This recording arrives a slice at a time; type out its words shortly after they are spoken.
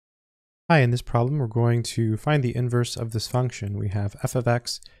Hi, in this problem, we're going to find the inverse of this function. We have f of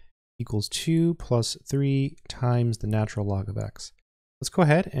x equals 2 plus 3 times the natural log of x. Let's go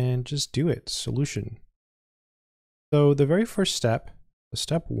ahead and just do it. Solution. So the very first step,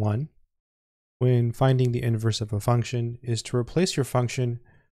 step 1, when finding the inverse of a function is to replace your function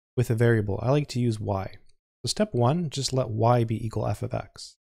with a variable. I like to use y. So step 1, just let y be equal f of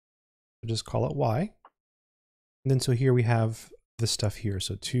x. So just call it y. And then so here we have this stuff here.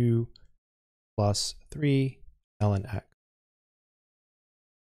 So 2 plus 3 ln x.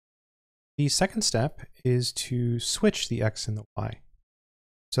 The second step is to switch the x and the y.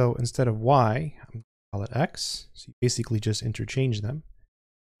 So instead of y, I'm going to call it x. So you basically just interchange them.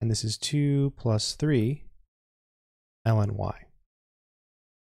 And this is 2 plus 3 ln y.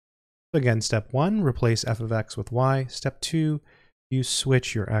 So again, step 1, replace f of x with y. Step 2, you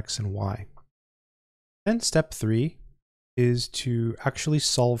switch your x and y. Then step 3 is to actually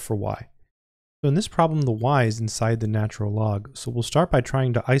solve for y. So in this problem, the y is inside the natural log. So we'll start by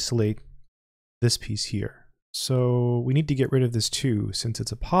trying to isolate this piece here. So we need to get rid of this 2. Since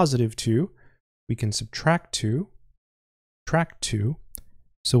it's a positive 2, we can subtract 2.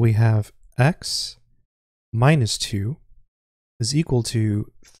 So we have x minus 2 is equal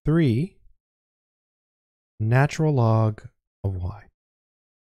to 3 natural log of y.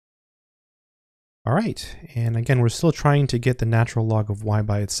 All right, and again, we're still trying to get the natural log of y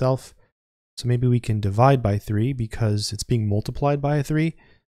by itself. So maybe we can divide by 3 because it's being multiplied by a 3.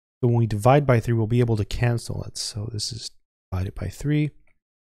 So when we divide by 3, we'll be able to cancel it. So this is divided by 3,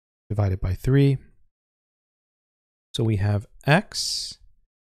 divided by 3. So we have x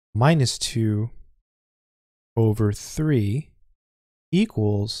minus 2 over 3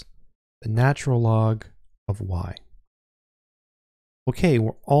 equals the natural log of y. Okay,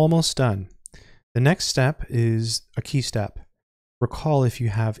 we're almost done. The next step is a key step. Recall if you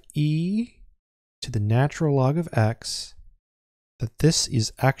have e to the natural log of x, that this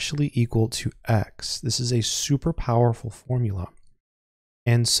is actually equal to x. This is a super powerful formula.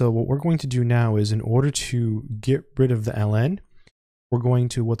 And so what we're going to do now is, in order to get rid of the ln, we're going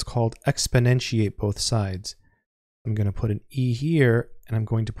to what's called exponentiate both sides. I'm going to put an e here, and I'm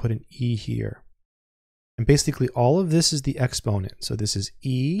going to put an e here. And basically all of this is the exponent. So this is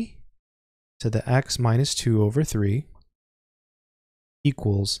e to the x minus 2 over 3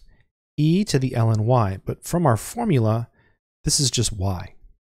 equals e to the ln y. But from our formula, this is just y,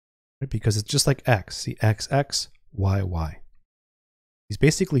 right? Because it's just like x. See, x, y, y. These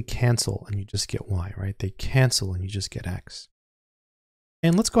basically cancel and you just get y, right? They cancel and you just get x.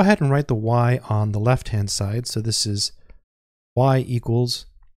 And let's go ahead and write the y on the left-hand side. So this is y equals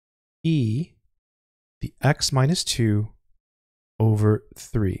e, the x minus 2 over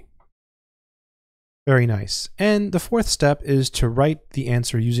 3. Very nice. And the fourth step is to write the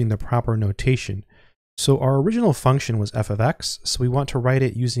answer using the proper notation. So our original function was f of x, so we want to write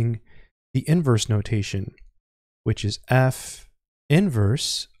it using the inverse notation, which is f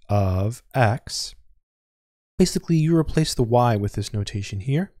inverse of x. Basically, you replace the y with this notation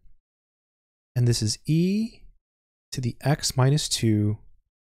here. And this is e to the x minus 2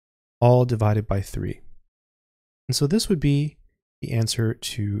 all divided by 3. And so this would be the answer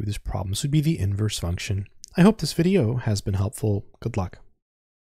to this problem. This would be the inverse function. I hope this video has been helpful. Good luck.